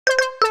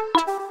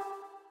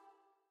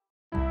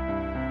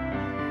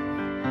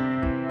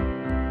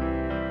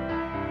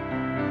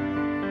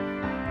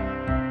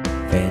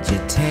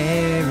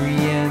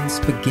Vegetarian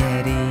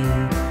spaghetti,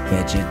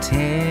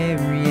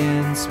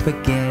 vegetarian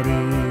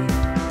spaghetti.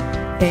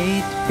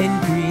 8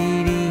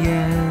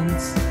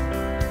 ingredients,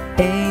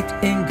 8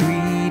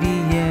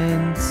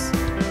 ingredients.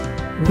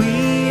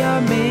 We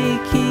are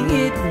making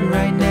it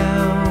right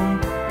now.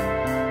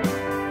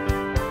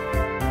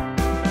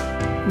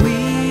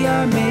 We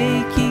are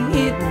making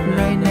it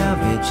right now.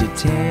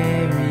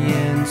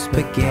 Vegetarian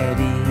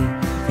spaghetti,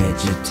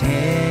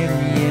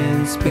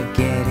 vegetarian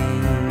spaghetti.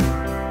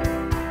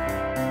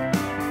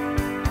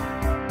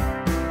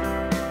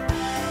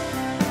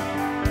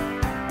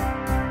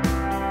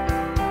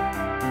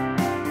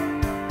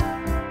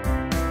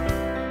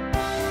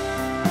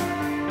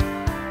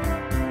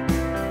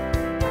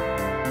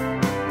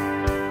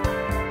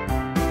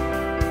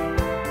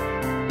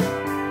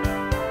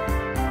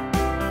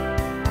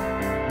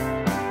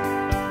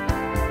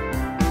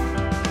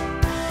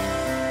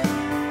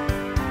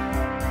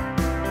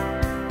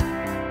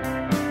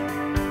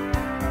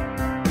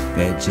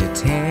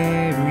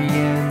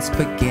 Vegetarian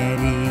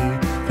spaghetti,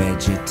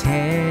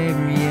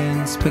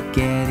 vegetarian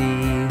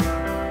spaghetti.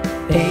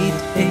 8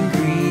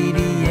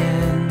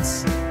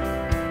 ingredients,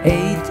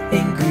 8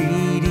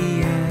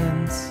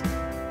 ingredients.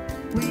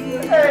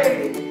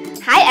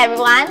 Hi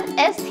everyone,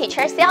 it's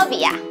teacher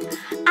Sylvia.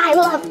 I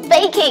love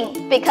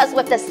baking because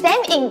with the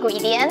same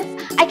ingredients,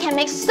 I can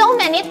make so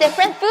many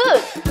different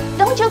foods.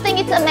 Don't you think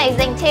it's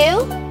amazing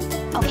too?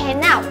 Okay,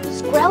 now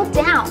scroll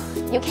down.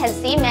 You can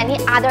see many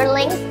other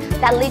links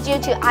that lead you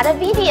to other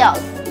videos.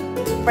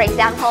 For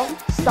example,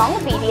 song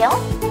video,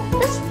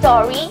 the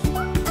story,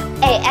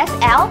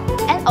 ASL,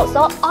 and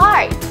also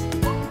art.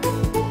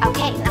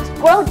 Okay, now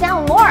scroll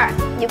down more.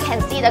 You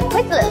can see the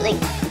Quizlet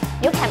link.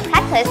 You can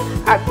practice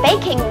our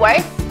baking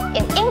words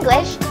in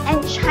English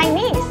and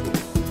Chinese.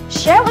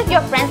 Share with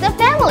your friends and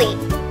family.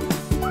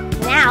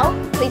 Now,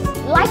 please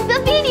like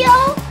the video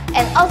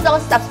and also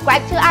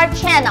subscribe to our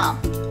channel.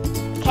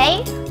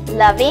 Okay,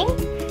 loving,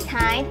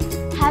 kind,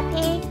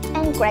 happy,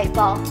 and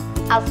grateful.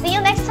 I'll see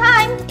you next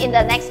time in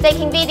the next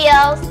baking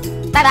videos.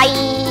 Bye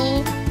bye!